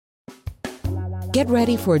Get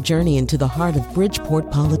ready for a journey into the heart of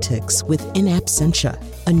Bridgeport politics with In Absentia,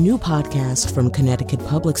 a new podcast from Connecticut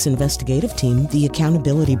Public's investigative team, The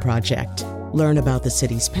Accountability Project. Learn about the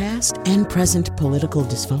city's past and present political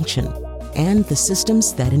dysfunction and the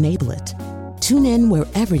systems that enable it. Tune in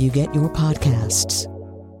wherever you get your podcasts.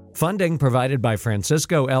 Funding provided by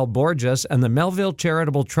Francisco L. Borges and the Melville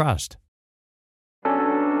Charitable Trust.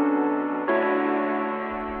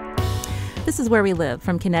 This is Where We Live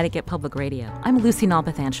from Connecticut Public Radio. I'm Lucy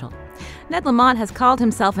Nalpathanchel. Ned Lamont has called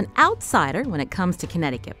himself an outsider when it comes to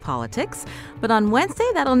Connecticut politics, but on Wednesday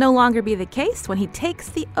that'll no longer be the case when he takes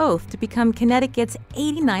the oath to become Connecticut's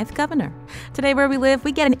 89th governor. Today, Where We Live,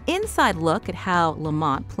 we get an inside look at how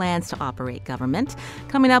Lamont plans to operate government.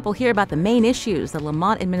 Coming up, we'll hear about the main issues the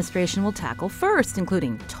Lamont administration will tackle first,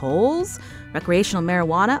 including tolls, recreational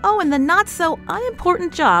marijuana, and the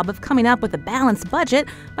not-so-unimportant job of coming up with a balanced budget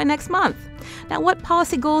by next month. Now, what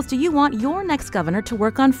policy goals do you want your next governor to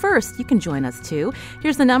work on first? You can join us, too.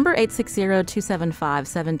 Here's the number,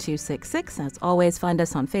 860-275-7266. As always, find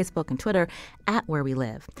us on Facebook and Twitter at Where We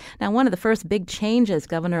Live. Now, one of the first big changes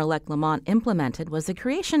Governor-elect Lamont implemented was the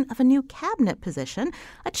creation of a new cabinet position,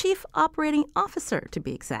 a chief operating officer, to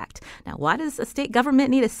be exact. Now, why does a state government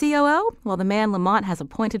need a COO? Well, the man Lamont has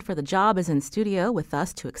appointed for the job is in studio with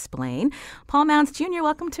us to explain. Paul Mounds Jr.,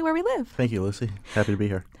 welcome to Where We Live. Thank you, Lucy. Happy to be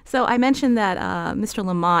here. So I mentioned that Mr.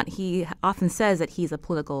 Lamont, he often says that he's a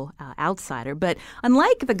political outsider, but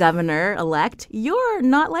unlike the governor-elect, you're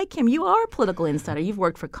not like him. You are a political insider. You've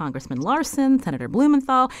worked for Congressman Larson, Senator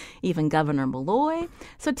Blumenthal, even Governor Malloy.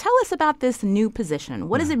 So tell us about this new position.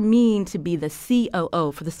 What does it mean to be the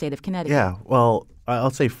COO for the state of Connecticut? Yeah, well, I'll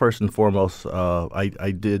say first and foremost,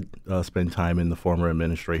 I did spend time in the former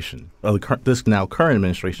administration. This now current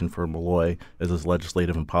administration for Malloy as his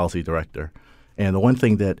legislative and policy director. And the one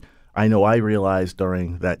thing that I know I realized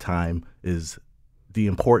during that time is the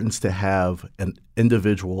importance to have an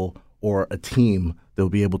individual or a team that will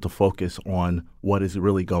be able to focus on what is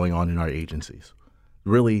really going on in our agencies,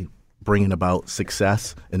 really bringing about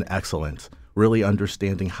success and excellence, really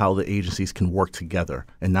understanding how the agencies can work together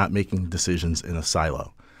and not making decisions in a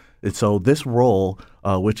silo. And so this role,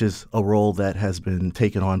 which is a role that has been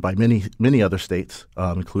taken on by many other states,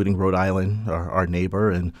 including Rhode Island, our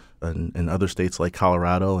neighbor, and other states like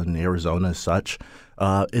Colorado and Arizona as such,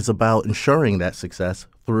 is about ensuring that success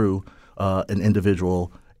through an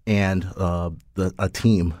individual and a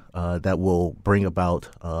team that will bring about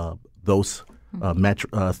those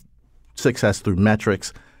success through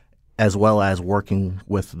metrics, as well as working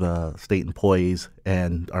with the state employees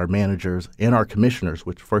and our managers and our commissioners,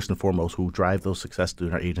 which first and foremost who drive those success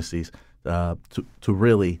through our agencies to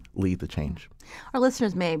really lead the change. Our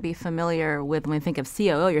listeners may be familiar with, when we think of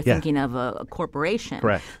COO, you're thinking of a corporation.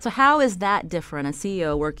 Correct. So how is that different, a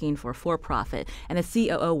CEO working for-profit and a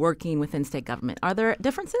COO working within state government? Are there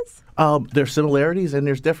differences? There's similarities and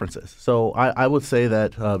there's differences. So I would say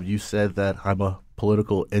that you said that I'm a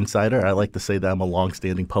political insider. I like to say that I'm a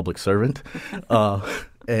longstanding public servant.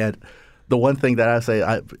 And the one thing that I say,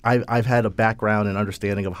 I've had a background and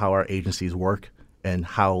understanding of how our agencies work and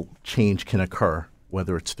how change can occur,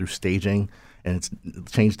 whether it's through staging, and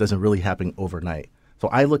change doesn't really happen overnight. So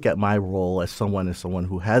I look at my role as someone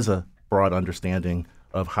who has a broad understanding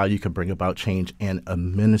of how you can bring about change and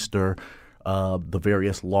administer the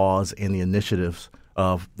various laws and the initiatives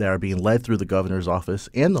that are being led through the governor's office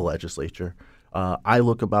and the legislature. I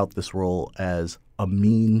look about this role as a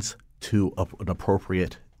means to an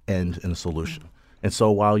appropriate end and a solution. And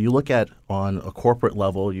so while you look at on a corporate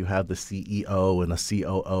level, you have the CEO and a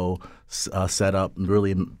COO set up,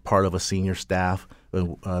 really part of a senior staff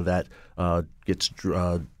that gets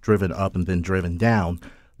driven up and then driven down.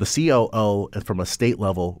 The COO from a state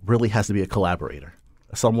level really has to be a collaborator,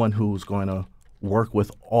 someone who's going to work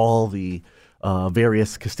with all the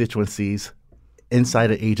various constituencies inside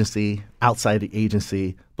the agency, outside the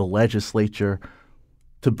agency, the legislature,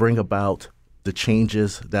 to bring about the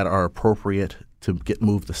changes that are appropriate to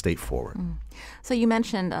move the state forward. So you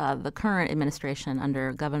mentioned the current administration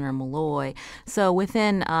under Governor Malloy. So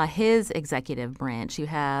within his executive branch, you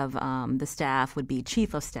have the staff would be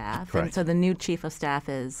chief of staff. Correct. And so the new chief of staff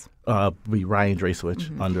is? Be Ryan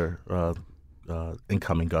Drasewich under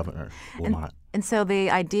incoming Governor Lamont. And so the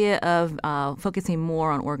idea of focusing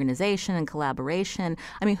more on organization and collaboration,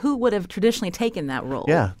 I mean, who would have traditionally taken that role?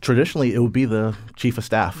 Yeah, traditionally it would be the chief of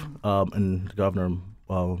staff in Governor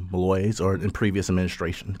Malloy's or in previous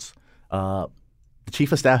administrations. The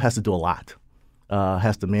chief of staff has to do a lot.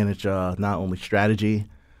 Has to manage not only strategy,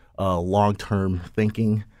 long-term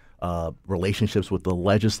thinking, relationships with the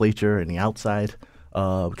legislature and the outside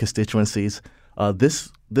constituencies.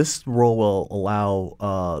 This this role will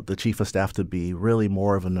allow the chief of staff to be really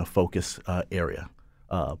more of a focus area.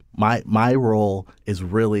 My role is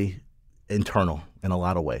really internal in a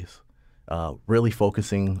lot of ways, really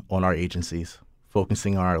focusing on our agencies,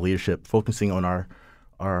 focusing on our leadership, focusing on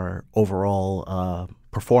our overall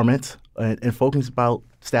performance, and focusing about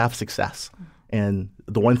staff success. And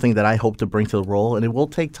the one thing that I hope to bring to the role, and it will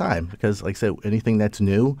take time because, like I said, anything that's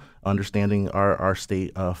new, understanding our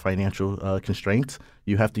state financial constraints,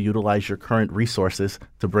 you have to utilize your current resources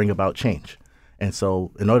to bring about change. And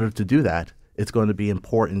so in order to do that, it's going to be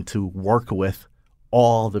important to work with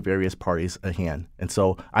all the various parties at hand. And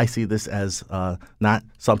so I see this as not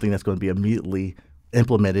something that's going to be immediately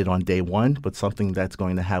implemented on day one, but something that's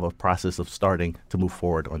going to have a process of starting to move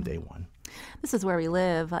forward on day one. This is Where We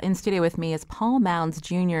Live. In studio with me is Paul Mounds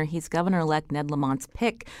Jr. He's Governor-elect Ned Lamont's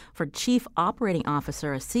pick for Chief Operating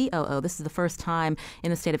Officer, a COO. This is the first time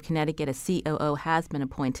in the state of Connecticut a COO has been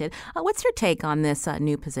appointed. What's your take on this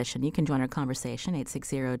new position? You can join our conversation,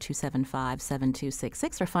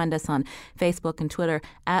 860-275-7266, or find us on Facebook and Twitter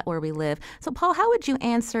at Where We Live. So, Paul, how would you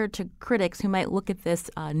answer to critics who might look at this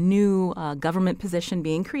new government position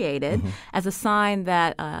being created as a sign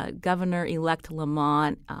that Governor-elect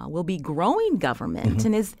Lamont will be growing government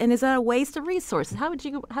and is that a waste of resources? How would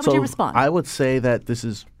you respond? I would say that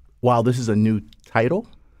while this is a new title,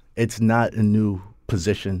 it's not a new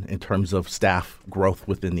position in terms of staff growth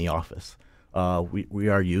within the office. We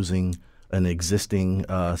are using an existing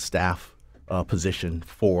staff position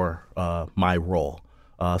for my role.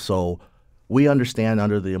 So we understand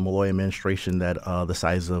under the Malloy administration that the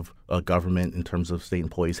size of government in terms of state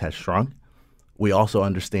employees has shrunk. We also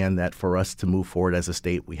understand that for us to move forward as a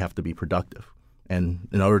state, we have to be productive. And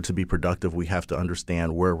in order to be productive, we have to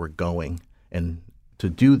understand where we're going. And to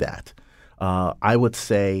do that, I would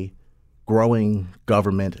say growing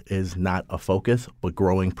government is not a focus, but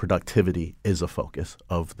growing productivity is a focus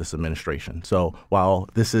of this administration. So while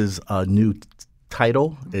this is a new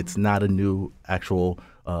title, it's not a new actual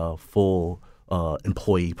full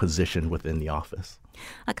employee position within the office.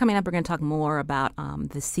 Coming up, we're going to talk more about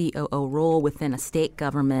the COO role within a state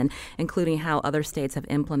government, including how other states have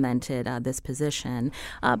implemented this position.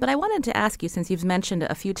 But I wanted to ask you, since you've mentioned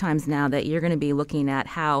a few times now that you're going to be looking at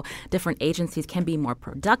how different agencies can be more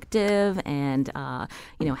productive and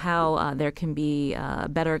how there can be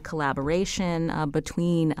better collaboration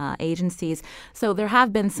between agencies. So there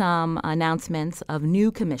have been some announcements of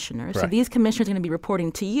new commissioners. Correct. So these commissioners are going to be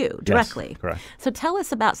reporting to you directly. Yes, correct. So tell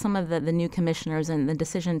us about some of the new commissioners and the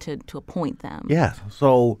decision to appoint them. Yeah.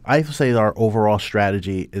 So I say our overall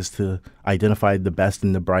strategy is to identify the best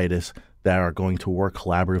and the brightest that are going to work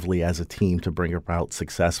collaboratively as a team to bring about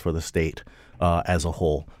success for the state as a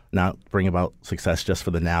whole. Not bring about success just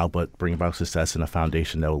for the now, but bring about success in a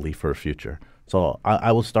foundation that will lead for a future. So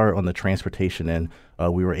I will start on the transportation end.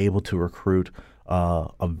 We were able to recruit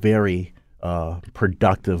a very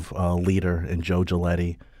productive leader in Joe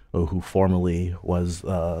Giletti, who formerly was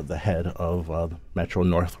the head of Metro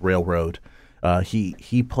North Railroad.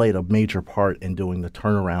 He played a major part in doing the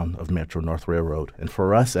turnaround of Metro North Railroad. And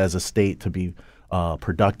for us as a state to be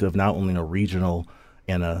productive, not only in a regional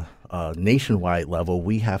and a nationwide level,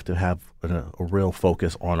 we have to have a real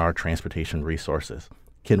focus on our transportation resources.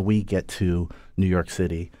 Can we get to New York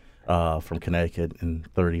City from Connecticut in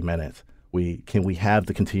 30 minutes? Can we have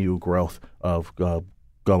the continued growth of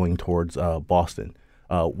going towards Boston?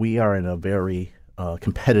 We are in a very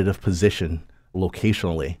competitive position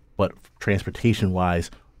locationally, but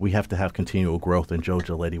transportation-wise, we have to have continual growth, and Joe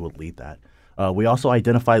Giletti would lead that. We also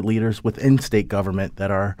identified leaders within state government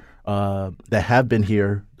that have been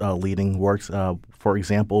here leading works. For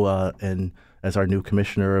example, as our new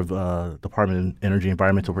commissioner of Department of Energy and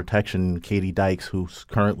Environmental Protection, Katie Dykes, who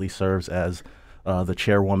currently serves as the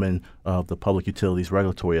chairwoman of the Public Utilities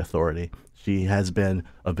Regulatory Authority. She has been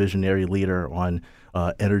a visionary leader on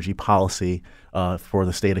energy policy for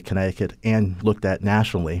the state of Connecticut and looked at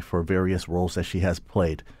nationally for various roles that she has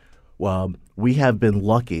played. We have been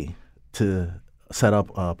lucky to set up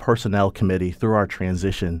a personnel committee through our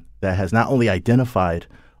transition that has not only identified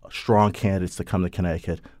strong candidates to come to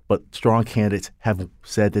Connecticut, but strong candidates have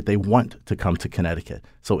said that they want to come to Connecticut.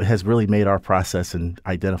 So it has really made our process in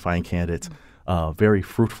identifying candidates very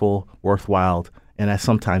fruitful, worthwhile, and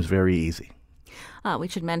sometimes very easy. We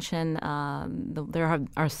should mention there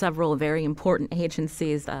are several very important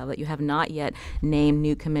agencies that you have not yet named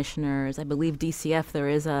new commissioners. I believe DCF, there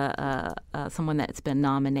is someone that's been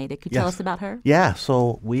nominated. Could you tell us about her? Yeah,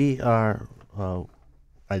 so we are,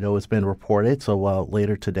 I know it's been reported, so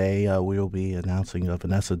later today we will be announcing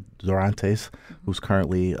Vanessa Durantes, who's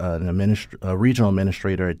currently a regional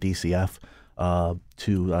administrator at DCF.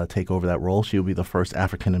 to take over that role. She will be the first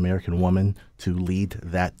African-American woman to lead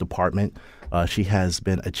that department. She has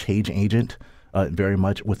been a change agent very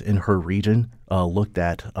much within her region, looked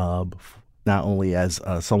at not only as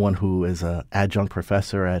someone who is an adjunct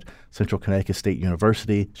professor at Central Connecticut State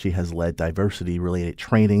University. She has led diversity-related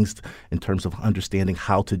trainings in terms of understanding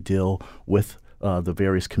how to deal with the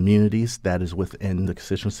various communities that is within the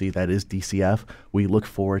constituency that is DCF. We look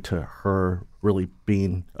forward to her really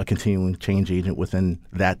being a continuing change agent within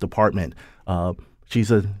that department.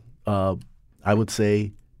 She's I would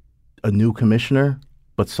say, a new commissioner,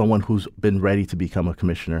 but someone who's been ready to become a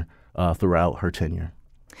commissioner throughout her tenure.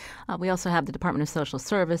 We also have the Department of Social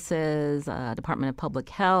Services, Department of Public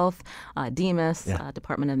Health, DEMIS,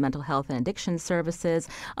 Department of Mental Health and Addiction Services.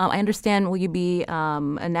 I understand, will you be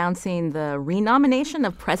announcing the renomination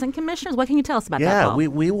of present commissioners? What can you tell us about that, Paul?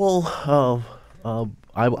 We will.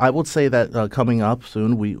 I would say that coming up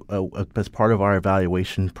soon, we as part of our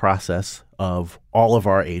evaluation process of all of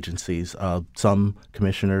our agencies, some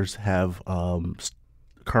commissioners have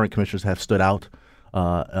current commissioners have stood out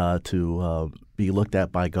to be looked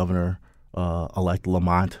at by Governor-elect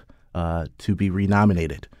Lamont to be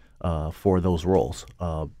renominated for those roles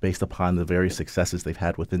based upon the various successes they've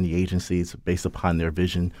had within the agencies, based upon their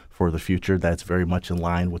vision for the future that's very much in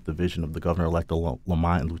line with the vision of the Governor-elect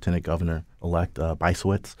Lamont and Lieutenant Governor-elect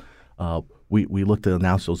Bysowitz. We look to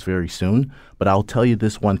announce those very soon, but I'll tell you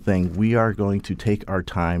this one thing. We are going to take our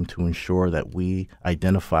time to ensure that we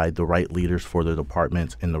identify the right leaders for the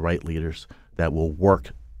departments and the right leaders that will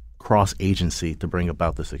work cross-agency to bring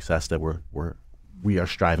about the success that we are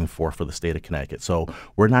striving for the state of Connecticut. So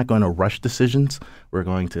we're not going to rush decisions. We're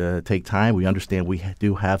going to take time. We understand we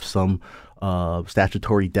do have some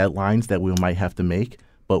statutory deadlines that we might have to make,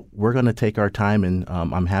 but we're going to take our time, and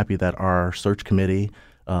I'm happy that our search committee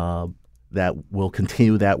that will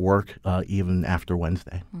continue that work even after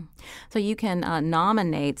Wednesday. So you can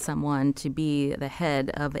nominate someone to be the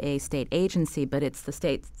head of a state agency, but it's the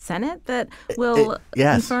state Senate that will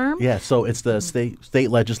confirm? Yes, so it's the state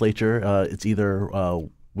legislature. It's either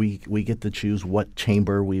we get to choose what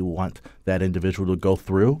chamber we want that individual to go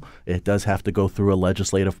through. It does have to go through a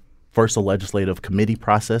legislative committee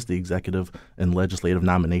process, the executive and legislative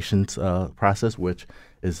nominations process, which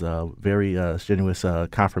is a very strenuous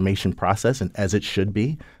confirmation process, and as it should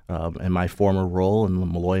be. In my former role in the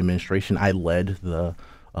Malloy administration, I led the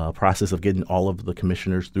process of getting all of the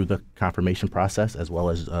commissioners through the confirmation process, as well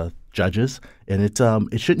as judges, and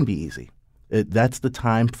it shouldn't be easy. That's the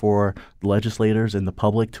time for legislators and the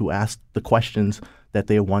public to ask the questions that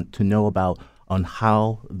they want to know about on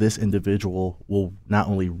how this individual will not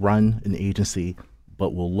only run an agency,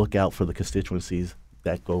 but will look out for the constituencies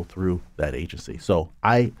that go through that agency. So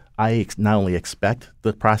I not only expect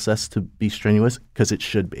the process to be strenuous, because it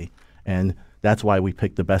should be, and that's why we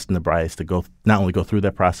pick the best and the brightest to not only go through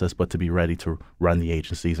that process, but to be ready to run the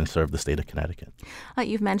agencies and serve the state of Connecticut.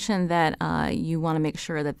 You've mentioned that you want to make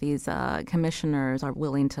sure that these commissioners are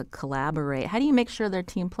willing to collaborate. How do you make sure they're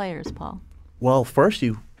team players, Paul? Well, first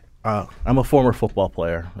I'm a former football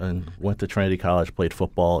player and went to Trinity College, played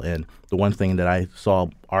football, and the one thing that I saw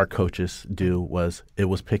our coaches do was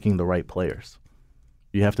picking the right players.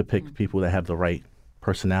 You have to pick people that have the right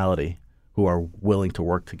personality, who are willing to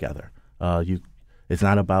work together. It's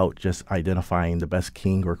not about just identifying the best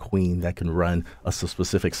king or queen that can run a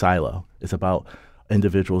specific silo. It's about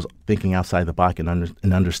individuals thinking outside the box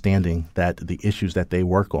and understanding that the issues that they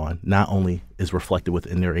work on not only is reflected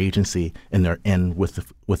within their agency and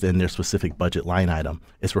within their specific budget line item,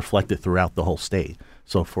 it's reflected throughout the whole state.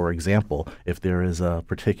 So, for example, if there is a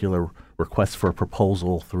particular request for a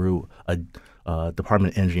proposal through a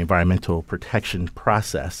Department of Energy Environmental Protection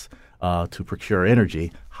process to procure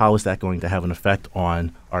energy, how is that going to have an effect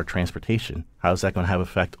on our transportation? How is that going to have an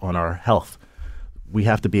effect on our health? We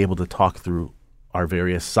have to be able to talk through our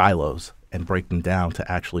various silos and break them down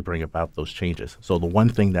to actually bring about those changes. So the one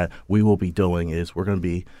thing that we will be doing is we're going to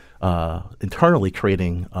be internally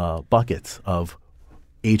creating buckets of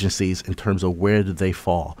agencies in terms of where do they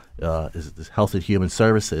fall. Is it Health and Human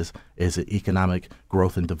Services? Is it Economic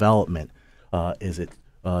Growth and Development? Is it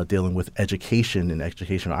dealing with education and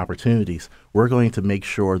educational opportunities? We're going to make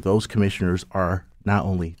sure those commissioners are not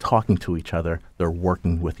only talking to each other, they're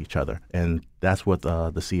working with each other. And that's what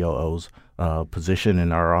the COO's position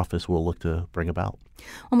in our office will look to bring about.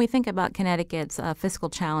 When we think about Connecticut's fiscal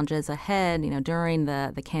challenges ahead, during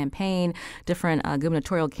the campaign, different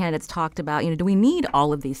gubernatorial candidates talked about, do we need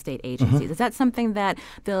all of these state agencies? Mm-hmm. Is that something that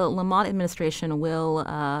the Lamont administration will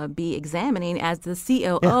be examining as the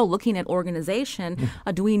COO, looking at organization?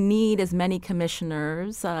 Do we need as many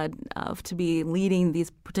commissioners to be leading these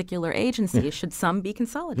particular agencies? Yeah. Should some be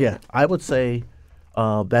consolidated? Yeah, I would say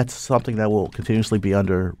that's something that will continuously be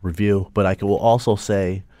under review, but I will also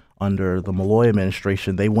say under the Malloy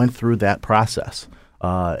administration, they went through that process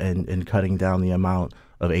in cutting down the amount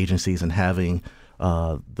of agencies and having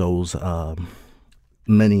those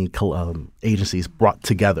many agencies brought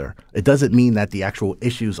together. It doesn't mean that the actual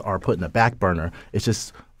issues are put in the back burner. It's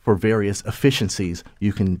just for various efficiencies,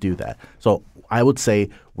 you can do that. So I would say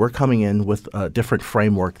we're coming in with a different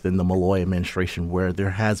framework than the Malloy administration, where there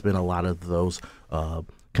has been a lot of those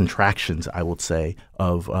contractions, I would say,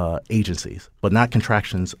 of agencies, but not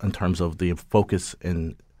contractions in terms of the focus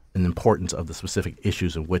and importance of the specific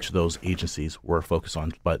issues in which those agencies were focused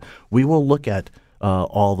on. But we will look at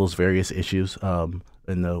all those various issues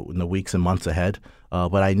in the weeks and months ahead.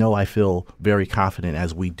 But I feel very confident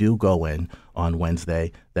as we do go in on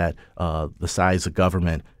Wednesday that the size of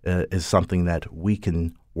government is something that we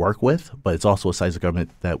can work with, but it's also a size of government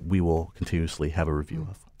that we will continuously have a review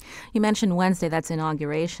of. You mentioned Wednesday, that's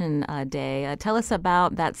Inauguration Day. Tell us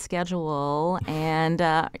about that schedule and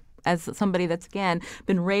as somebody that's, again,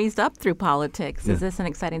 been raised up through politics, is this an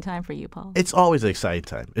exciting time for you, Paul? It's always an exciting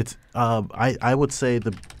time. It's I would say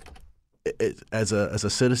as a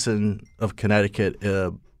citizen of Connecticut,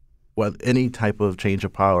 with any type of change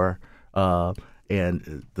of power and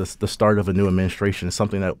the start of a new administration is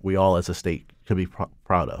something that we all as a state could be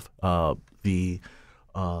proud of. The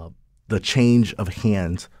change of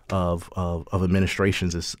hands of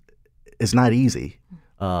administrations is not easy.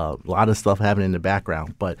 A lot of stuff happening in the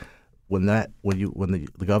background, but when the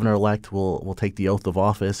governor-elect will take the oath of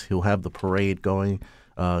office, he'll have the parade going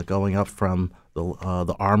up from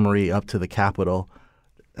the Armory up to the Capitol.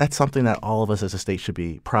 That's something that all of us as a state should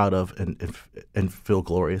be proud of and feel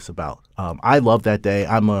glorious about. I love that day.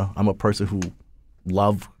 I'm a person who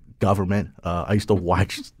loved government. I used to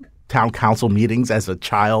watch town council meetings as a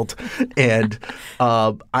child, and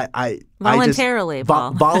I voluntarily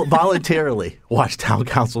voluntarily watched town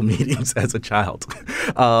council meetings as a child.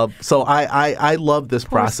 So I love this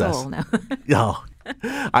process. Poor soul, no.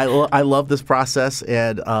 I love this process,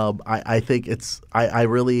 and I think I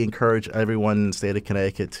really encourage everyone in the state of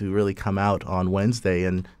Connecticut to really come out on Wednesday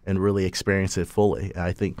and really experience it fully.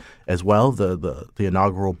 I think as well the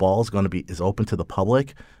inaugural ball is open to the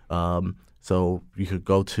public. So you could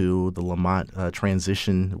go to the Lamont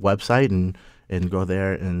Transition website and go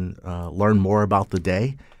there and learn more about the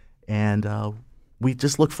day. And we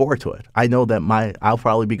just look forward to it. I know that I'll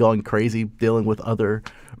probably be going crazy dealing with other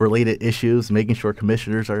related issues, making sure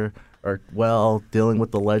commissioners are dealing with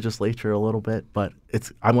the legislature a little bit. But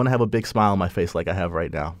I want to have a big smile on my face like I have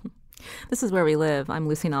right now. This is Where We Live. I'm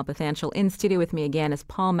Lucy Nalpathanchel. In studio with me again is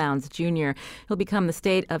Paul Mounds Jr. He'll become the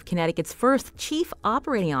state of Connecticut's first chief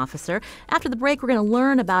operating officer. After the break, we're going to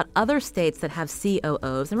learn about other states that have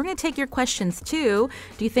COOs, and we're going to take your questions too.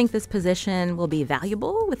 Do you think this position will be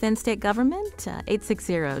valuable within state government?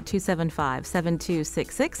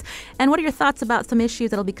 860-275-7266. And what are your thoughts about some issues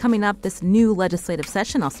that will be coming up this new legislative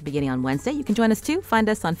session, also beginning on Wednesday? You can join us too. Find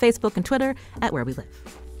us on Facebook and Twitter at Where We Live.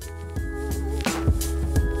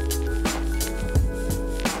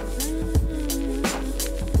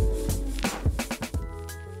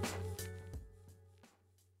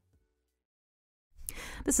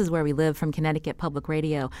 This is Where We Live from Connecticut Public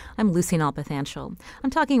Radio. I'm Lucy Nalpathanchel.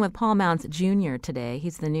 I'm talking with Paul Mounds Jr. today.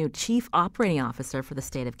 He's the new Chief Operating Officer for the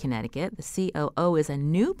state of Connecticut. The COO is a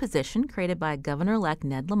new position created by Governor-elect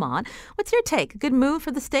Ned Lamont. What's your take? A good move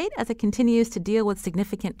for the state as it continues to deal with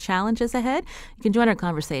significant challenges ahead? You can join our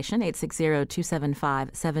conversation,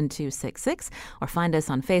 860-275-7266, or find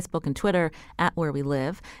us on Facebook and Twitter at Where We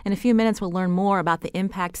Live. In a few minutes, we'll learn more about the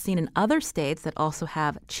impact seen in other states that also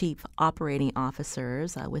have chief operating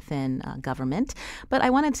officers within government. But I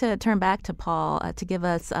wanted to turn back to Paul to give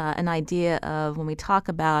us an idea of when we talk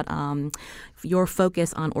about your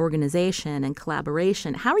focus on organization and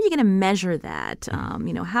collaboration. How are you going to measure that?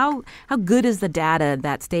 How good is the data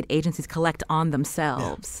that state agencies collect on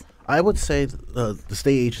themselves? Yeah. I would say the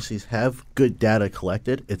state agencies have good data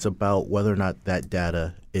collected. It's about whether or not that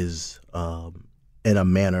data is in a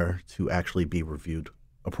manner to actually be reviewed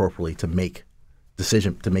appropriately to make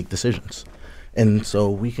decisions. And so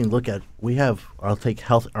we can look at I'll take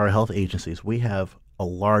our health agencies. We have a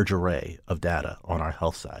large array of data on our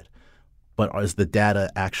health side. But is the data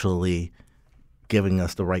actually giving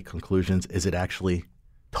us the right conclusions? Is it actually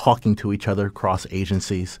talking to each other across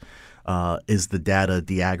agencies? Is the data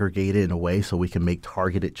deaggregated in a way so we can make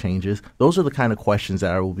targeted changes? Those are the kind of questions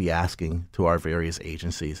that I will be asking to our various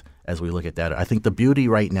agencies as we look at data. I think the beauty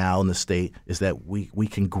right now in the state is that we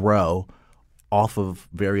can grow off of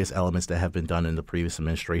various elements that have been done in the previous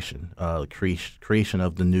administration. Creation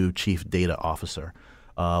of the new chief data officer,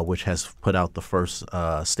 which has put out the first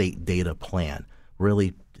state data plan,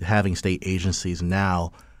 really having state agencies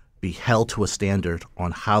now be held to a standard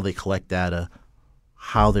on how they collect data,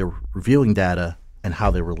 how they're reviewing data, and how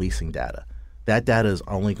they're releasing data. That data is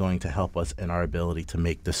only going to help us in our ability to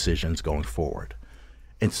make decisions going forward.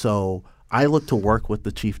 And so I look to work with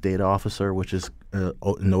the Chief Data Officer, which is an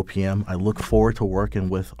OPM. I look forward to working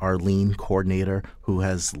with our lean coordinator, who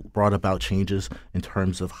has brought about changes in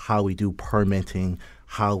terms of how we do permitting,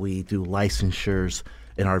 how we do licensures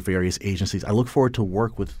in our various agencies. I look forward to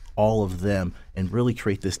work with all of them and really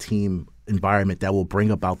create this team environment that will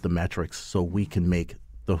bring about the metrics so we can make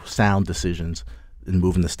the sound decisions in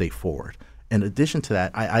moving the state forward. In addition to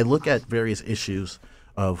that, I look at various issues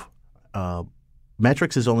of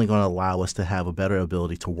metrics is only going to allow us to have a better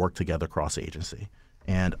ability to work together cross-agency.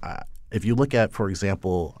 And if you look at, for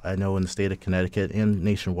example, I know in the state of Connecticut and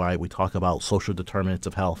nationwide, we talk about social determinants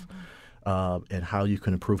of health and how you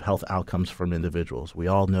can improve health outcomes from individuals. We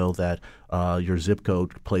all know that your zip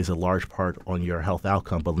code plays a large part on your health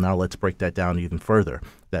outcome, but now let's break that down even further.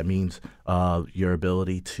 That means your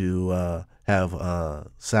ability to have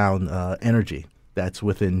sound energy. That's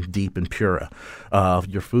within DEEP and PURA.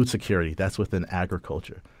 Your food security, that's within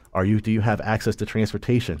agriculture. Do you have access to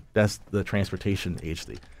transportation? That's the transportation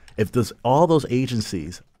agency. If all those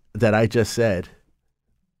agencies that I just said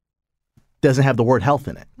doesn't have the word health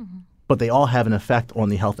in it, but they all have an effect on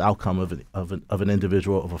the health outcome of an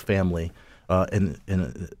individual, of a family, and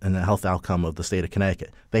the health outcome of the state of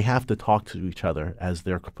Connecticut. They have to talk to each other as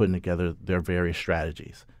they're putting together their various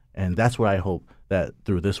strategies. And that's what I hope that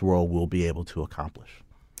through this world we'll be able to accomplish.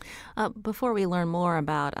 Before we learn more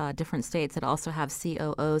about different states that also have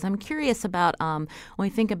COOs, I'm curious about when we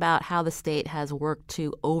think about how the state has worked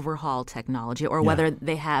to overhaul technology or whether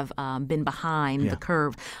they have been behind the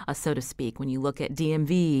curve, so to speak. When you look at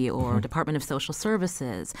DMV or Department of Social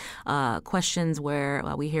Services, questions where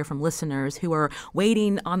we hear from listeners who are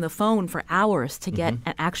waiting on the phone for hours to get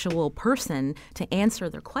an actual person to answer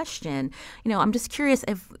their question. I'm just curious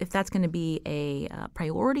if that's going to be a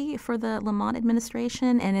priority for the Lamont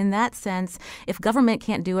administration. And in that sense, if government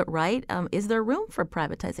can't do it right, is there room for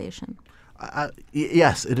privatization?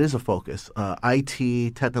 Yes, it is a focus.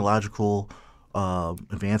 IT, technological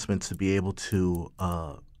advancements to be able to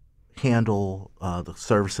handle the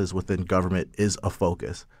services within government is a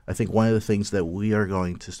focus. I think one of the things that we are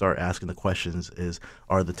going to start asking the questions is,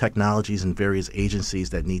 are the technologies and various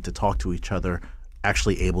agencies that need to talk to each other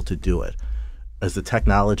actually able to do it? As the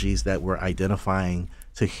technologies that we're identifying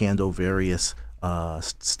to handle various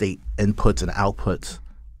state inputs and outputs,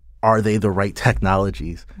 are they the right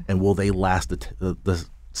technologies, and will they last the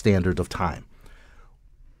standard of time?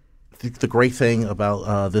 The great thing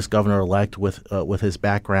about this governor-elect with his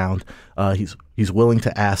background, he's willing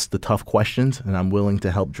to ask the tough questions, and I'm willing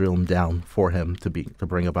to help drill them down for him to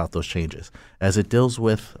bring about those changes. As it deals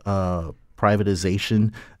with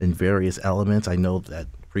privatization in various elements, I know that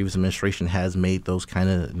previous administration has made those kind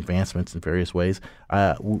of advancements in various ways.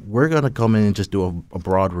 We're going to come in and just do a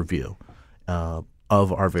broad review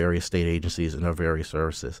of our various state agencies and our various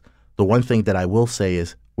services. The one thing that I will say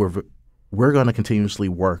is we're going to continuously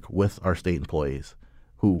work with our state employees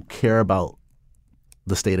who care about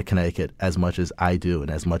the state of Connecticut as much as I do and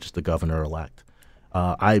as much as the governor-elect.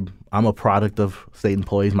 I'm a product of state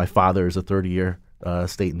employees. My father is a 30-year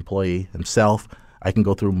state employee himself. I can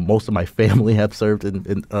go through most of my family have served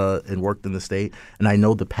and worked in the state, and I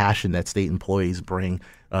know the passion that state employees bring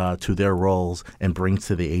to their roles and bring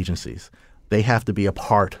to the agencies. They have to be a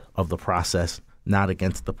part of the process, not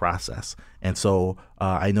against the process. And so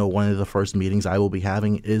I know one of the first meetings I will be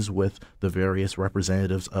having is with the various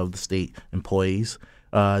representatives of the state employees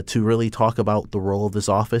to really talk about the role of this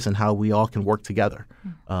office and how we all can work together.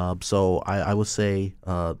 So I would say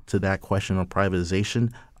to that question on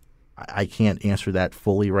privatization, I can't answer that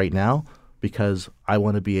fully right now because I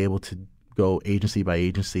want to be able to go agency by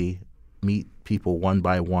agency, meet people one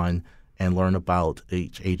by one, and learn about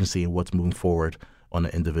each agency and what's moving forward on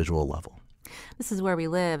an individual level. This is Where We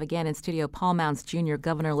Live. Again, in studio, Paul Mounts Jr.,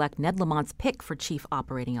 Governor-elect Ned Lamont's pick for Chief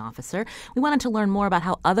Operating Officer. We wanted to learn more about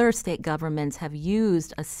how other state governments have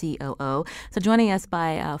used a COO. So joining us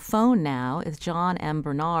by phone now is John M.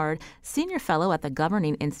 Bernard, Senior Fellow at the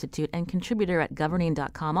Governing Institute and contributor at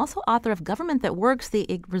governing.com, also author of Government That Works,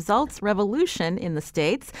 The Results Revolution in the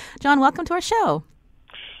States. John, welcome to our show.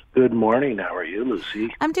 Good morning. How are you,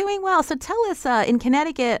 Lucy? I'm doing well. So tell us, in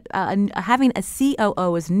Connecticut, having a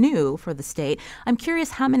COO is new for the state. I'm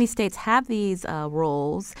curious how many states have these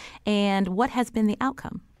roles and what has been the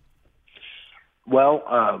outcome?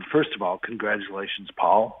 Well, first of all, congratulations,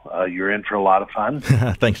 Paul. You're in for a lot of fun.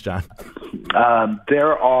 Thanks, John.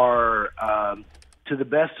 There are, to the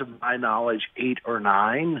best of my knowledge, 8 or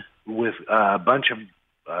 9 with a bunch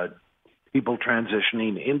of people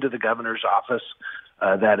transitioning into the governor's office.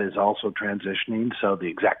 That is also transitioning, so the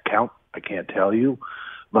exact count I can't tell you,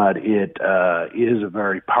 but it is a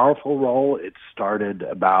very powerful role. It started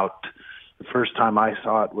about the first time I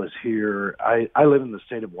saw it was here. I live in the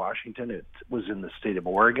state of Washington. It was in the state of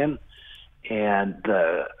Oregon, and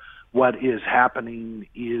what is happening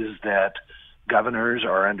is that governors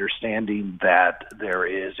are understanding that there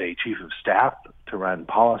is a chief of staff to run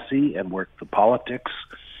policy and work the politics.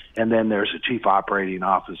 And then there's a chief operating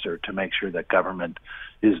officer to make sure that government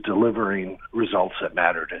is delivering results that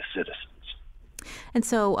matter to citizens. And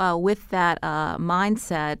so with that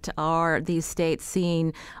mindset, are these states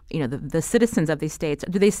seeing, the citizens of these states,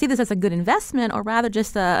 do they see this as a good investment or rather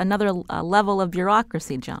just another level of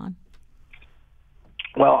bureaucracy, John?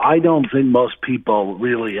 Well, I don't think most people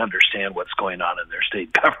really understand what's going on in their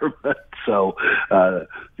state government. So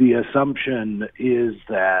the assumption is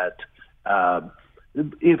that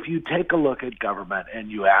if you take a look at government and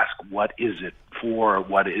you ask what is it for,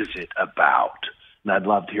 what is it about, and I'd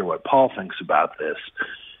love to hear what Paul thinks about this.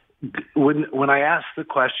 When I ask the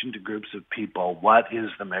question to groups of people, what is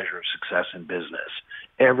the measure of success in business,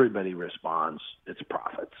 everybody responds, it's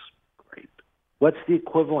profits. Great. What's the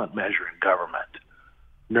equivalent measure in government?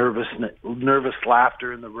 Nervous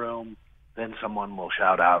laughter in the room, then someone will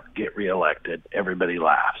shout out, get reelected, everybody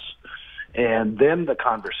laughs. And then the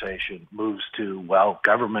conversation moves to, well,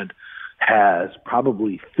 government has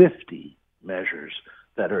probably 50 measures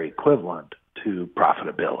that are equivalent to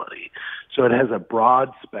profitability. So it has a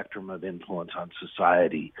broad spectrum of influence on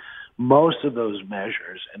society. Most of those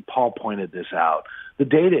measures, and Paul pointed this out, the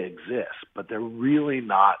data exists, but they're really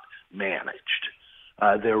not managed.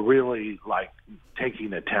 They're really like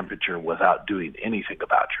taking a temperature without doing anything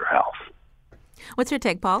about your health. What's your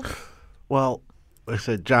take, Paul? Well, like I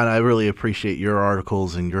said, John, I really appreciate your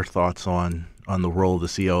articles and your thoughts on the role of the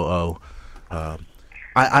COO.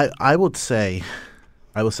 I will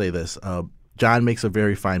say this. John makes a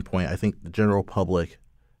very fine point. I think the general public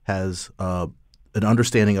has an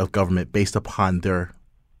understanding of government based upon their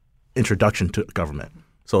introduction to government.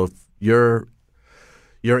 So if your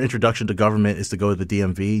introduction to government is to go to the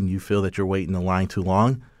DMV and you feel that you're waiting in line too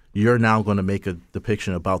long, you're now going to make a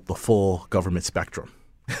depiction about the full government spectrum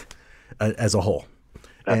as a whole.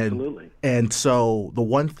 Absolutely. And so the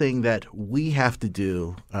one thing that we have to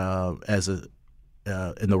do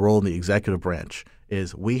in the role in the executive branch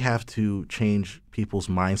is we have to change people's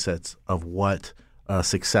mindsets of what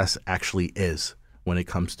success actually is when it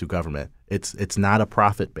comes to government. It's not a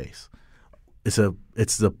profit base.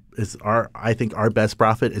 I think our best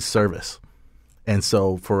profit is service. And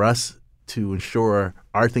so for us to ensure,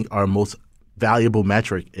 I think our most valuable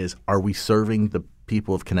metric is, are we serving the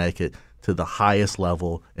people of Connecticut to the highest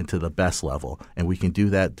level and to the best level? And we can do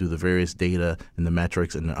that through the various data and the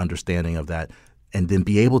metrics and the understanding of that, and then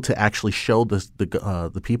be able to actually show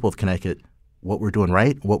the people of Connecticut what we're doing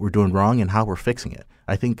right, what we're doing wrong, and how we're fixing it.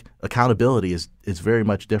 I think accountability is very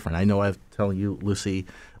much different. I know I've telling you, Lucy,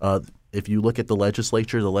 if you look at the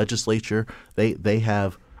legislature, they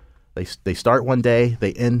start one day,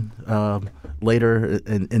 they end later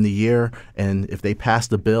in the year, and if they pass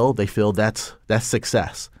the bill, they feel that's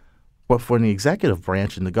success. But for the executive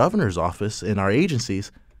branch in the governor's office in our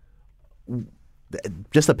agencies,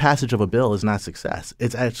 just the passage of a bill is not success.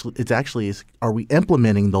 It's actually are we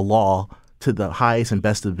implementing the law to the highest and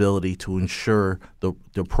best ability to ensure the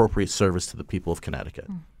appropriate service to the people of Connecticut?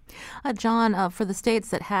 John, for the states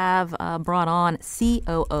that have brought on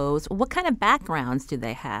COOs, what kind of backgrounds do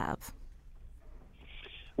they have?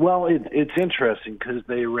 Well, it's interesting because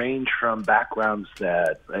they range from backgrounds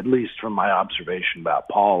that, at least from my observation about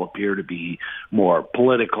Paul, appear to be more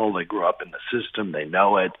political. They grew up in the system. They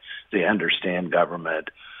know it. They understand government.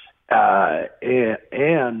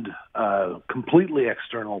 And completely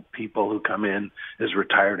external people who come in as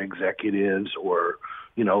retired executives or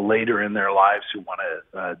later in their lives who want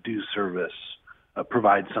to do service,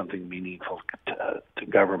 provide something meaningful to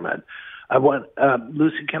government.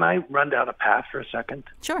 Lucy, can I run down a path for a second?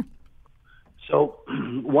 Sure. So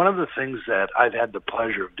one of the things that I've had the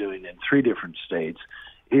pleasure of doing in 3 different states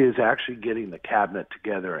is actually getting the cabinet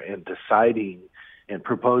together and deciding and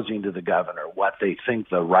proposing to the governor what they think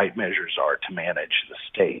the right measures are to manage the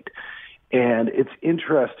state. And it's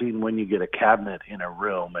interesting when you get a cabinet in a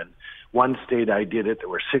room. And one state I did it, there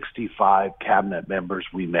were 65 cabinet members.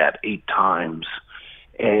 We met 8 times.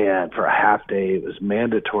 And for a half day, it was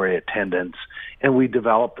mandatory attendance. And we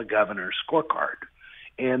developed the governor's scorecard.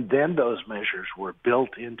 And then those measures were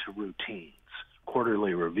built into routines,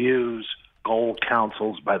 quarterly reviews, goal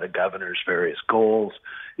councils by the governor's various goals,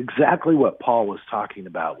 exactly what Paul was talking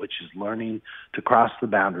about, which is learning to cross the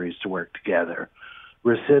boundaries to work together.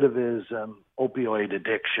 Recidivism, opioid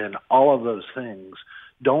addiction, all of those things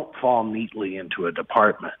don't fall neatly into a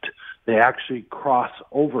department. They actually cross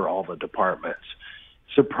over all the departments.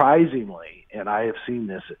 Surprisingly, and I have seen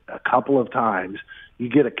this a couple of times, you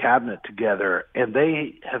get a cabinet together and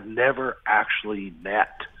they have never actually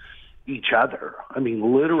met each other. I mean,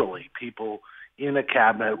 literally, people in a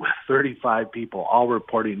cabinet with 35 people all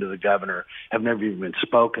reporting to the governor have never even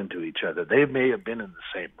spoken to each other. They may have been in the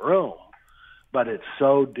same room, but it's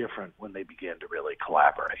so different when they begin to really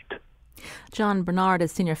collaborate. John Bernard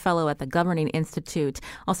is Senior Fellow at the Governing Institute,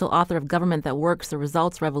 also author of Government That Works, The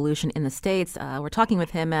Results Revolution in the States. We're talking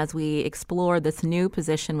with him as we explore this new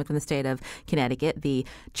position within the state of Connecticut, the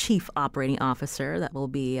Chief Operating Officer. That will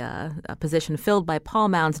be a position filled by Paul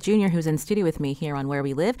Mounds, Jr., who's in studio with me here on Where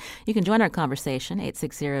We Live. You can join our conversation,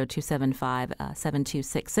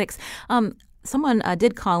 860-275-7266. Someone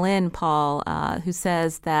did call in, Paul, who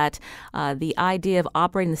says that the idea of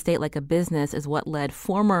operating the state like a business is what led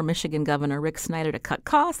former Michigan Governor Rick Snyder to cut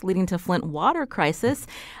costs, leading to Flint water crisis.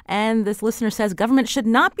 And this listener says government should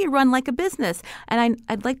not be run like a business. And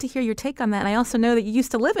I'd like to hear your take on that. And I also know that you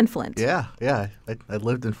used to live in Flint. Yeah. I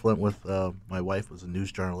lived in Flint with my wife was a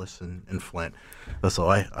news journalist in Flint. So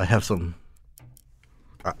I have some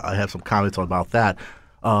comments about that.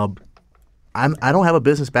 I don't have a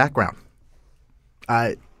business background.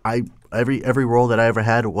 Every role that I ever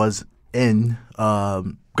had was in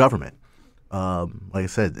government. Like I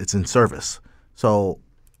said, it's in service. So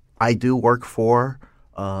I do work for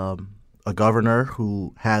a governor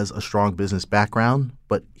who has a strong business background,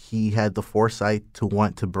 but he had the foresight to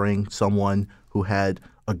want to bring someone who had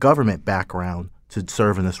a government background to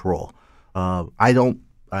serve in this role. I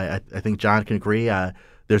think John can agree.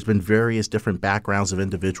 There's been various different backgrounds of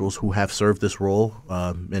individuals who have served this role.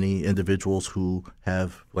 Many individuals who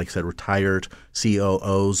have, like I said, retired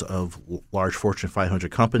COOs of large Fortune 500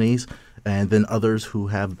 companies, and then others who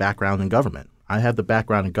have background in government. I have the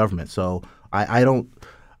background in government, so I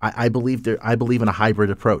believe in a hybrid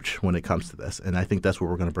approach when it comes to this, and I think that's what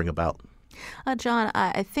we're going to bring about. John,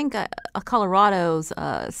 I think Colorado's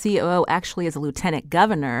COO actually is a lieutenant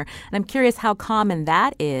governor, and I'm curious how common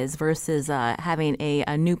that is versus having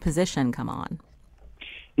a new position come on.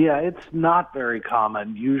 Yeah, it's not very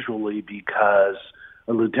common, usually because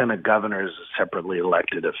a lieutenant governor is a separately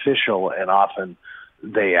elected official, and often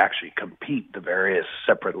they actually compete. The various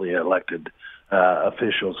separately elected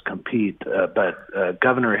officials compete, but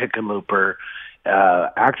Governor Hickenlooper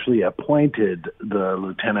actually appointed the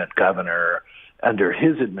lieutenant governor under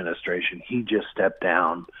his administration. He just stepped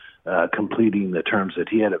down, completing the terms that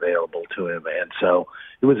he had available to him, and so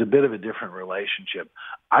it was a bit of a different relationship.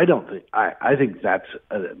 I think that's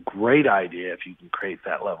a great idea if you can create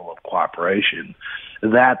that level of cooperation.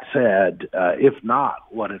 That said, if not,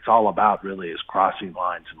 what it's all about really is crossing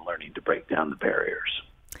lines and learning to break down the barriers.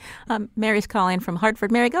 Mary's calling from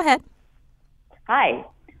Hartford. Mary, go ahead. Hi.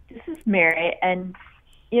 This is Mary, and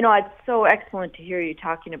it's so excellent to hear you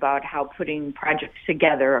talking about how putting projects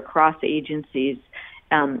together across agencies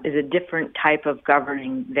is a different type of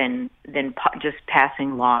governing than just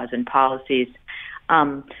passing laws and policies.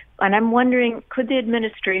 And I'm wondering, could the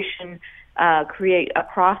administration create a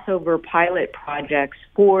crossover pilot projects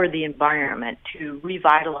for the environment to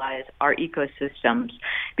revitalize our ecosystems?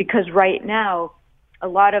 Because right now, a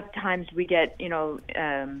lot of times we get,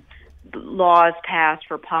 laws passed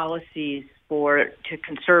for policies to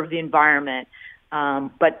conserve the environment,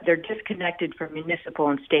 but they're disconnected from municipal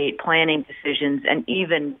and state planning decisions and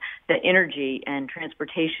even the energy and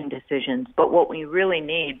transportation decisions. But what we really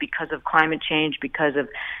need, because of climate change, because of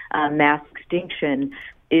mass extinction,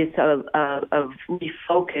 is a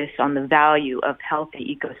refocus on the value of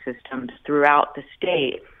healthy ecosystems throughout the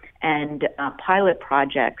state. And pilot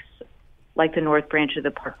projects like the North Branch of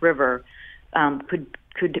the Park River could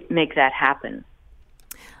make that happen.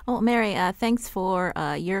 Well, Mary, thanks for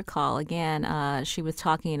your call. Again, she was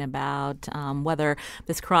talking about whether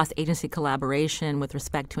this cross-agency collaboration with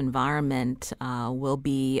respect to environment will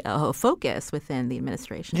be a focus within the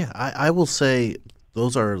administration. Yeah, I will say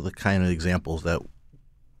those are the kind of examples that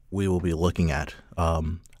we will be looking at.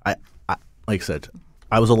 Like I said,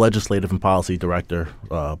 I was a legislative and policy director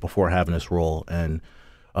before having this role, and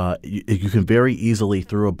you can very easily,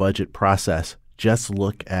 through a budget process, just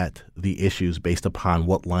look at the issues based upon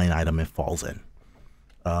what line item it falls in.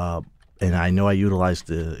 And I know I utilized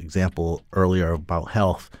the example earlier about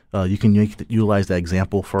health. You can utilize that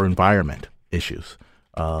example for environment issues.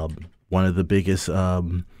 One of the biggest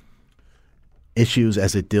issues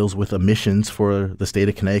as it deals with emissions for the state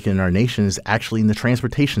of Connecticut and our nation is actually in the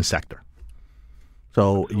transportation sector.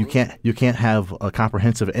 So you can't have a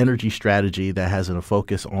comprehensive energy strategy that has a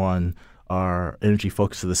focus on our energy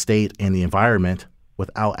focus of the state and the environment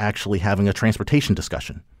without actually having a transportation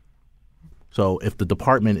discussion. So if the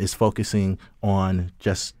department is focusing on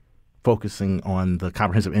the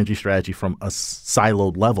comprehensive energy strategy from a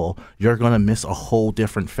siloed level, you're going to miss a whole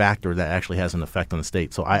different factor that actually has an effect on the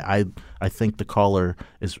state. So I think the caller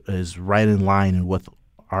is right in line in what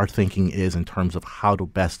our thinking is in terms of how to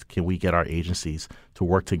best can we get our agencies to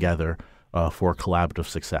work together for collaborative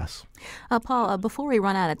success. Paul, before we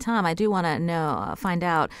run out of time, I do want to find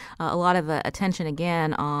out a lot of attention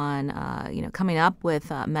again on coming up with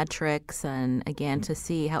metrics and again to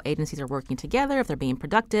see how agencies are working together, if they're being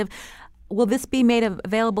productive. Will this be made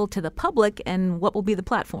available to the public, and what will be the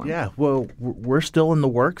platform? Yeah, well, we're still in the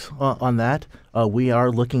works on that. We are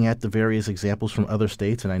looking at the various examples from other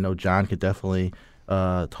states, and I know John could definitely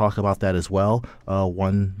talk about that as well.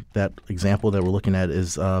 One that example that we're looking at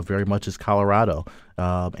is very much is Colorado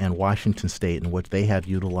and Washington State, and what they have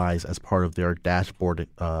utilized as part of their dashboard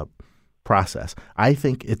process. I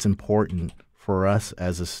think it's important for us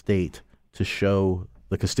as a state to show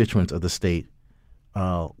the constituents of the state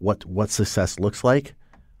what success looks like,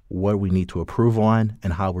 what we need to improve on,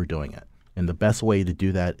 and how we're doing it. And the best way to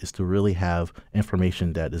do that is to really have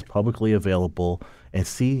information that is publicly available and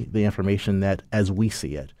see the information that as we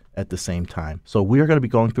see it at the same time. So we are going to be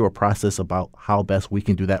going through a process about how best we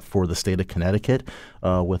can do that for the state of Connecticut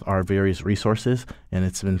with our various resources. And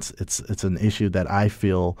it's an issue that I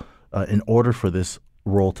feel in order for this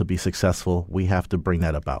role to be successful, we have to bring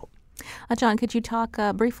that about. John, could you talk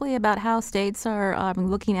briefly about how states are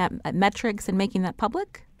looking at metrics and making that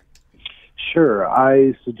public? Sure.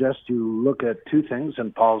 I suggest you look at two things,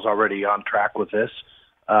 and Paul's already on track with this.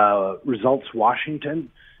 Results Washington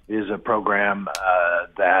is a program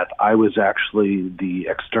that I was actually the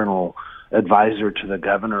external advisor to the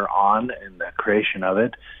governor on in the creation of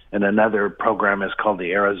it. And another program is called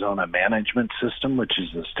the Arizona Management System, which is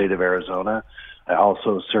the state of Arizona. I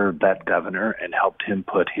also served that governor and helped him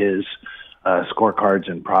put his scorecards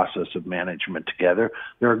and process of management together.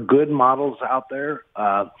 There are good models out there.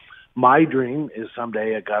 My dream is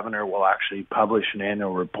someday a governor will actually publish an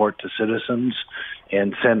annual report to citizens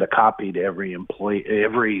and send a copy to every employee,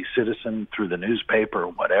 every citizen through the newspaper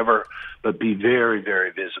or whatever, but be very,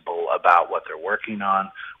 very visible about what they're working on,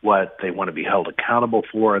 what they want to be held accountable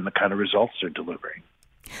for, and the kind of results they're delivering.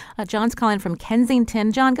 John's calling from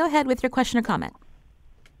Kensington. John, go ahead with your question or comment.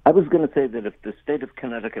 I was going to say that if the state of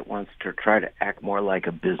Connecticut wants to try to act more like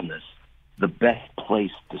a business, the best place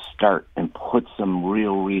to start and put some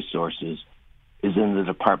real resources is in the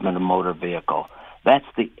Department of Motor Vehicle. That's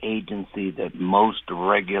the agency that most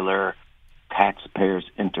regular taxpayers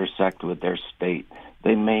intersect with their state.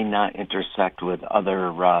 They may not intersect with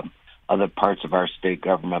other parts of our state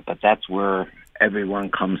government, but that's where everyone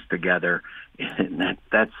comes together. And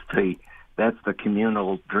that's the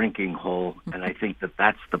communal drinking hole, and I think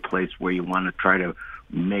that's the place where you want to try to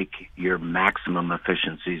make your maximum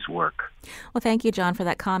efficiencies work. Well, thank you, John, for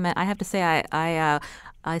that comment. I have to say I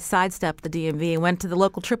sidestepped the DMV and went to the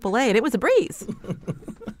local AAA, and it was a breeze.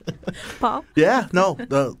 Paul? Yeah, no.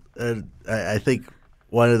 I think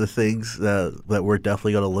one of the things that we're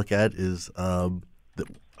definitely going to look at is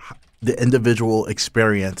the individual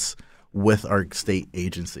experience with our state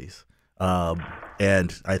agencies.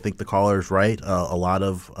 And I think the caller is right. A lot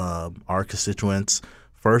of our constituents'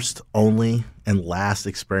 first, only, and last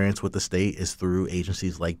experience with the state is through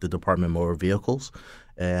agencies like the Department of Motor Vehicles.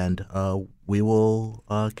 And we will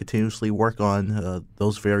continuously work on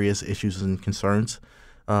those various issues and concerns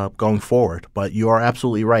going forward. But you are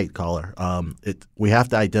absolutely right, caller. We have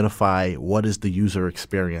to identify what is the user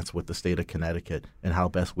experience with the state of Connecticut and how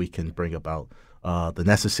best we can bring about the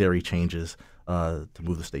necessary changes to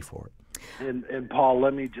move the state forward. And Paul,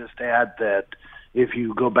 let me just add that if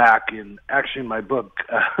you go back in my book,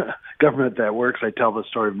 Government That Works, I tell the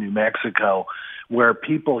story of New Mexico, where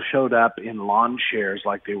people showed up in lawn chairs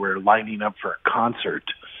like they were lining up for a concert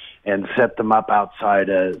and set them up outside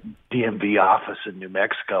a DMV office in New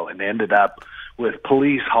Mexico and ended up with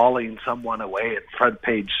police hauling someone away at front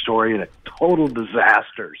page story and a total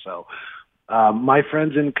disaster. So my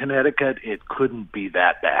friends in Connecticut, it couldn't be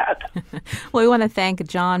that bad. Well, we want to thank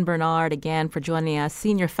John Bernard again for joining us,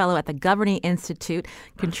 Senior Fellow at the Governing Institute,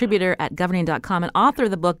 contributor at governing.com, and author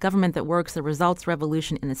of the book Government That Works, The Results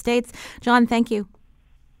Revolution in the States. John, thank you.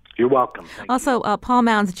 You're welcome. Also, Paul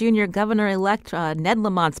Mounds Jr., Governor-elect Ned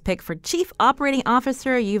Lamont's pick for Chief Operating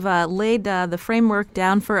Officer. You've laid the framework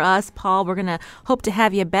down for us, Paul. We're going to hope to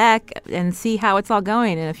have you back and see how it's all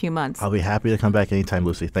going in a few months. I'll be happy to come back anytime,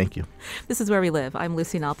 Lucy. Thank you. This is Where We Live. I'm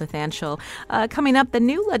Lucy Nalpathanchel. Coming up, the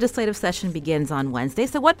new legislative session begins on Wednesday.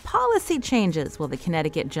 So what policy changes will the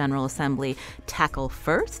Connecticut General Assembly tackle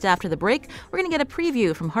first? After the break, we're going to get a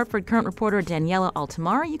preview from Hartford Current reporter Daniela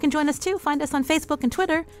Altamari. You can join us, too. Find us on Facebook and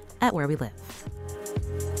Twitter at Where We Live.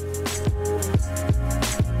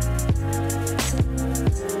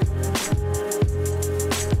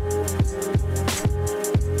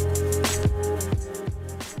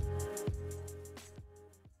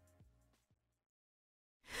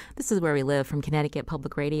 This is Where We Live from Connecticut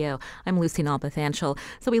Public Radio. I'm Lucy Nalpathanchel.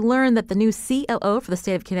 So we learned that the new COO for the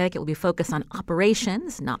state of Connecticut will be focused on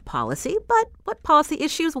operations, not policy. But what policy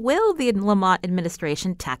issues will the Lamont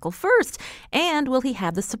administration tackle first? And will he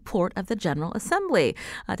have the support of the General Assembly?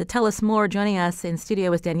 To tell us more, joining us in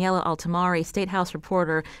studio is Daniela Altamari, State House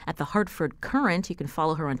reporter at the Hartford Current. You can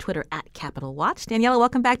follow her on Twitter at Capitol Watch. Daniela,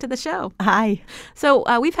 welcome back to the show. Hi.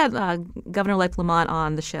 So we've had Governor-elect Lamont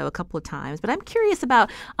on the show a couple of times, but I'm curious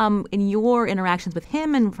about in your interactions with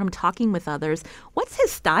him and from talking with others, what's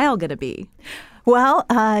his style going to be? Well,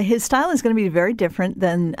 his style is going to be very different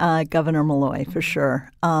than Governor Malloy, for sure.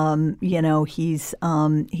 He's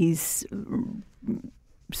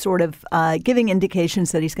sort of giving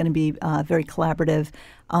indications that he's going to be very collaborative,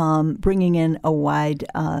 bringing in a wide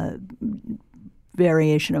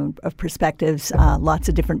variation of perspectives, lots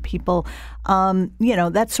of different people.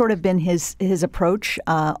 That's sort of been his approach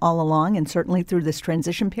all along, and certainly through this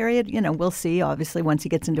transition period. We'll see. Obviously, once he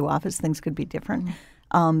gets into office, things could be different.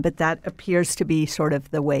 But that appears to be sort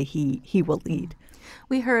of the way he will lead.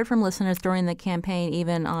 We heard from listeners during the campaign,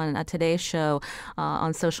 even on today's show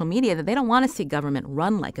on social media, that they don't want to see government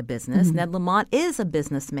run like a business. Mm-hmm. Ned Lamont is a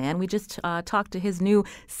businessman. We just talked to his new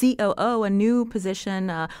COO, a new position.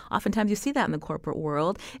 Oftentimes you see that in the corporate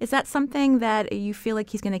world. Is that something that you feel like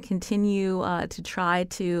he's going to continue to try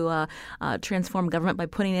to transform government by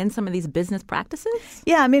putting in some of these business practices?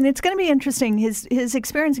 Yeah, I mean, it's going to be interesting. His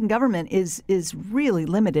experience in government is really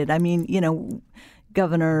limited. I mean,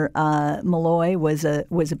 Governor Malloy was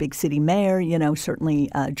a big city mayor. Certainly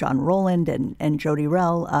John Rowland and Jody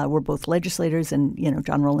Rell were both legislators, and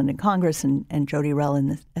John Rowland in Congress and Jody Rell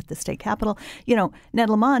at the state capitol. Ned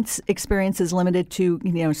Lamont's experience is limited to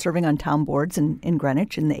serving on town boards in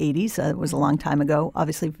Greenwich in the 80s. It was a long time ago.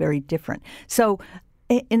 Obviously, very different. So.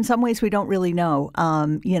 In some ways, we don't really know.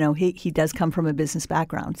 He does come from a business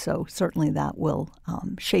background, so certainly that will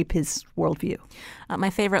shape his worldview. My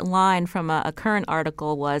favorite line from a current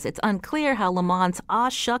article was, "It's unclear how Lamont's aw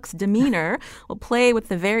shucks demeanor will play with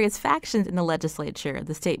the various factions in the legislature,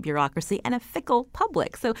 the state bureaucracy, and a fickle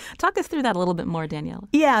public." So talk us through that a little bit more, Danielle.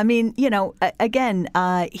 Yeah, I mean, again,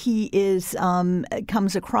 he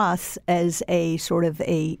comes across as a sort of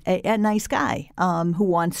a nice guy who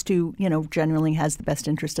wants to, genuinely has the best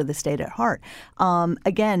interest of the state at heart.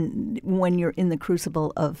 Again, when you're in the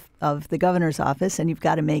crucible of the governor's office and you've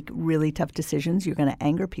got to make really tough decisions, you're going to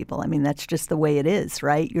anger people. I mean, that's just the way it is,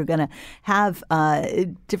 right? You're going to have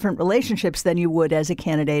different relationships than you would as a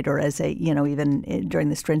candidate or as a, even during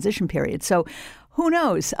this transition period. So who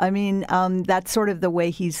knows? I mean, that's sort of the way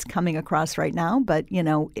he's coming across right now. But,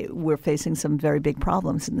 we're facing some very big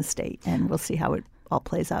problems in the state, and we'll see how it all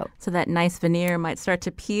plays out. So that nice veneer might start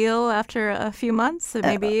to peel after a few months, so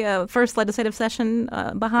maybe a first legislative session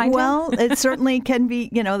behind him? Well, it certainly can be,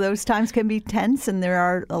 those times can be tense, and there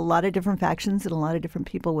are a lot of different factions and a lot of different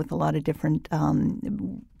people with a lot of different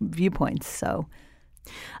viewpoints, so...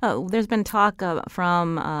 There's been talk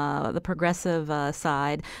from the progressive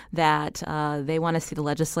side that they want to see the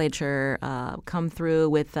legislature come through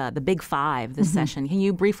with the Big Five this session. Can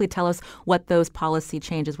you briefly tell us what those policy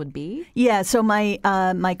changes would be? Yeah, so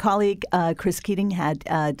my colleague Chris Keating had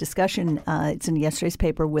a discussion. It's in yesterday's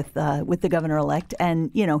paper with the governor-elect, and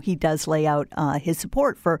he does lay out his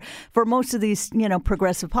support for most of these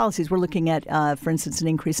progressive policies. We're looking at, for instance, an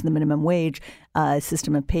increase in the minimum wage, a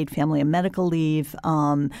system of paid family and medical leave,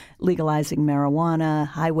 legalizing marijuana,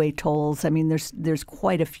 highway tolls. I mean, there's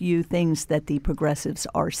quite a few things that the progressives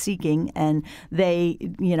are seeking, and they,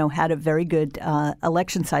 had a very good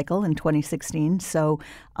election cycle in 2016, so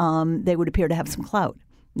they would appear to have some clout.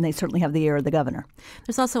 And they certainly have the ear of the governor.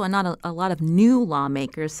 There's also not a lot of new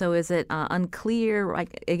lawmakers, so is it unclear? I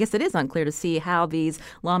guess it is unclear to see how these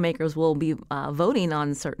lawmakers will be voting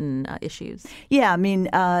on certain issues. Yeah, I mean,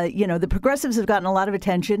 the progressives have gotten a lot of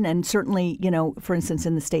attention, and certainly, for instance,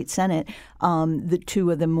 in the state Senate, the two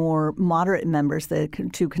of the more moderate members, the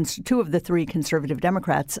two of the three conservative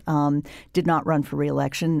Democrats, did not run for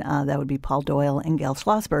re-election. That would be Paul Doyle and Gail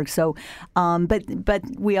Schlossberg. So, but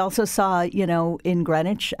we also saw, in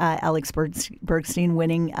Greenwich, Alex Bergstein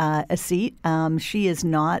winning a seat. She is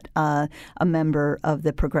not a member of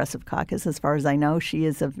the Progressive Caucus, as far as I know. She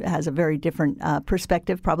has a very different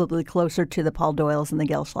perspective, probably closer to the Paul Doyles and the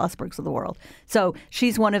Gail Schlossbergs of the world. So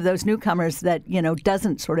she's one of those newcomers that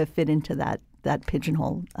doesn't sort of fit into that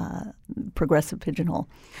pigeonhole, progressive pigeonhole.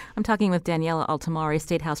 I'm talking with Daniela Altamari,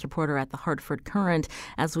 State House reporter at the Hartford Courant,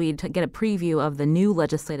 as we get a preview of the new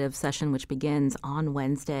legislative session, which begins on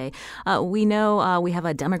Wednesday. We know we have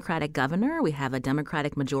a Democratic governor. We have a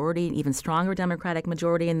Democratic majority, an even stronger Democratic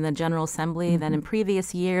majority in the General Assembly than in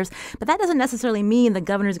previous years. But that doesn't necessarily mean the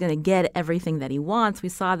governor is going to get everything that he wants. We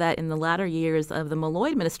saw that in the latter years of the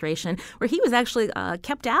Malloy administration, where he was actually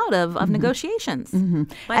kept out of negotiations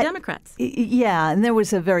by Democrats. Yeah, and there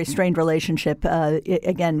was a very strained relationship,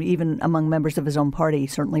 again, even among members of his own party,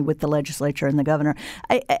 certainly with the legislature and the governor.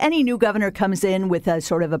 Any new governor comes in with a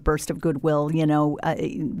sort of a burst of goodwill.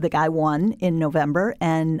 The guy won in November,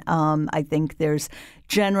 and I think there's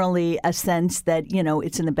generally a sense that,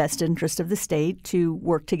 it's in the best interest of the state to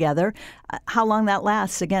work together. How long that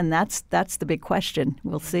lasts, again, that's the big question.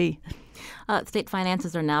 We'll see. State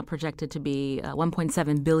finances are now projected to be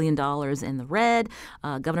 $1.7 billion in the red.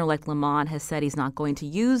 Governor-elect Lamont has said he's not going to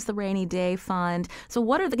use the rainy day fund. So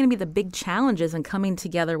what are going to be the big challenges in coming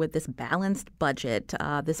together with this balanced budget,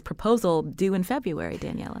 this proposal due in February,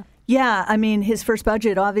 Daniela? Yeah, I mean, his first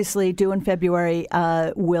budget, obviously due in February,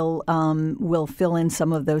 will fill in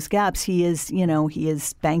some of those gaps. He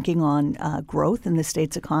is banking on growth in the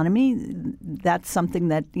state's economy. That's something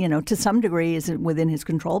that to some degree is within his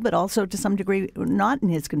control, but also to some degree not in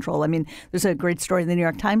his control. I mean, there's a great story in the New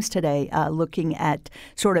York Times today looking at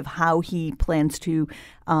sort of how he plans to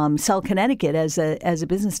sell Connecticut as a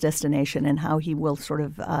business destination and how he will sort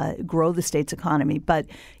of grow the state's economy. But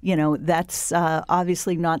that's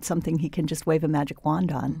obviously not something he can just wave a magic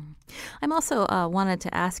wand on. I'm also wanted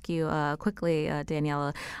to ask you quickly,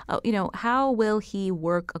 Daniela, how will he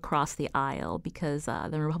work across the aisle? Because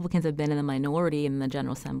the Republicans have been in the minority in the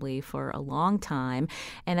General Assembly for a long time,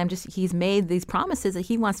 and he's made these promises that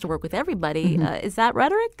he wants to work with everybody. Is that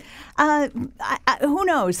rhetoric? Who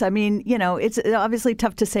knows? I mean, it's obviously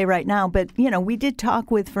tough to say right now, but we did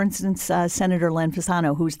talk with, for instance, Senator Len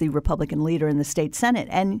Fasano, who's the Republican leader in the state Senate,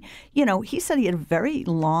 and he said he had a very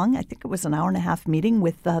long, I think it was an hour-and-a-half meeting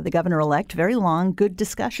with the governor-elect, very long, good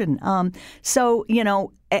discussion. So,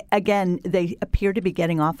 again, they appear to be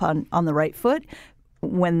getting off on the right foot.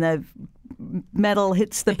 When the metal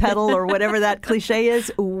hits the pedal or whatever that cliche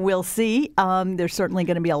is, we'll see. There's certainly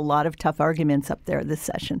going to be a lot of tough arguments up there this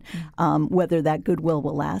session. Whether that goodwill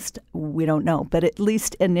will last, we don't know. But at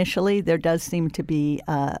least initially, there does seem to be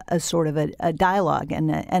a sort of a dialogue and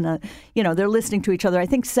they're listening to each other. I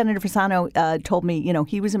think Senator Fasano told me,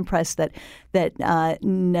 he was impressed that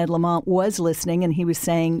Ned Lamont was listening, and he was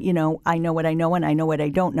saying, I know what I know and I know what I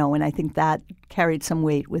don't know. And I think that carried some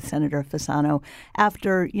weight with Senator Fasano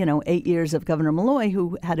after, 8 years of Governor Malloy,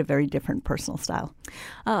 who had a very different personal style.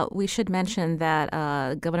 We should mention that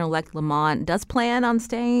Governor-elect Lamont does plan on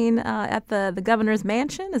staying at the governor's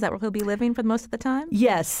mansion. Is that where he'll be living for most of the time?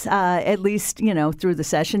 Yes, at least, through the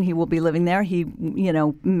session, he will be living there. He,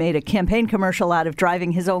 made a campaign commercial out of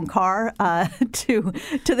driving his own car to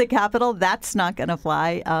the Capitol. That's not going to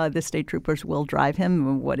fly. The state troopers will drive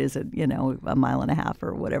him. What is it, a mile and a half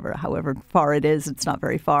or whatever, however far it is. It's not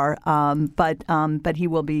very far. But he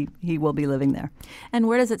will be living there. And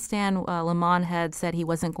where does it stand? Lamont had said he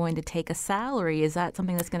wasn't going to take a salary. Is that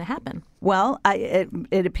something that's going to happen? Well,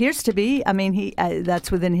 it appears to be. I mean,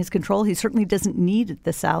 that's within his control. He certainly doesn't need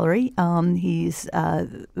the salary. He's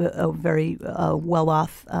a very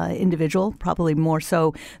well-off individual, probably more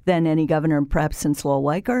so than any governor, perhaps since Lowell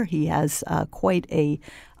Weicker. He has quite a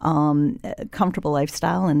comfortable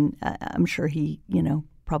lifestyle, and I'm sure he,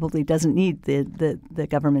 probably doesn't need the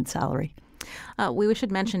government salary. We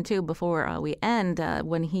should mention, too, before we end,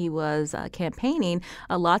 when he was campaigning,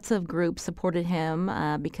 lots of groups supported him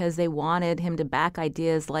because they wanted him to back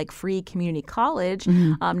ideas like free community college.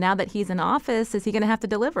 Now that he's in office, is he going to have to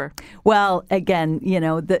deliver? Well, again,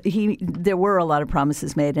 there were a lot of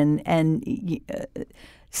promises made, and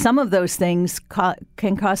some of those things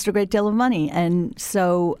can cost a great deal of money. And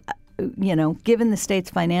so, given the state's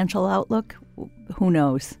financial outlook, who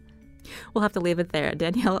knows? We'll have to leave it there.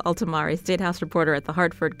 Danielle Altimari, State House reporter at the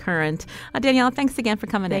Hartford Courant. Danielle, thanks again for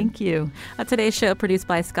coming in. Thank you. Today's show produced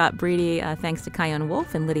by Scott Breedy. Thanks to Kyone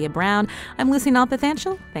Wolf and Lydia Brown. I'm Lucy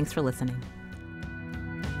Nalpathanchel. Thanks for listening.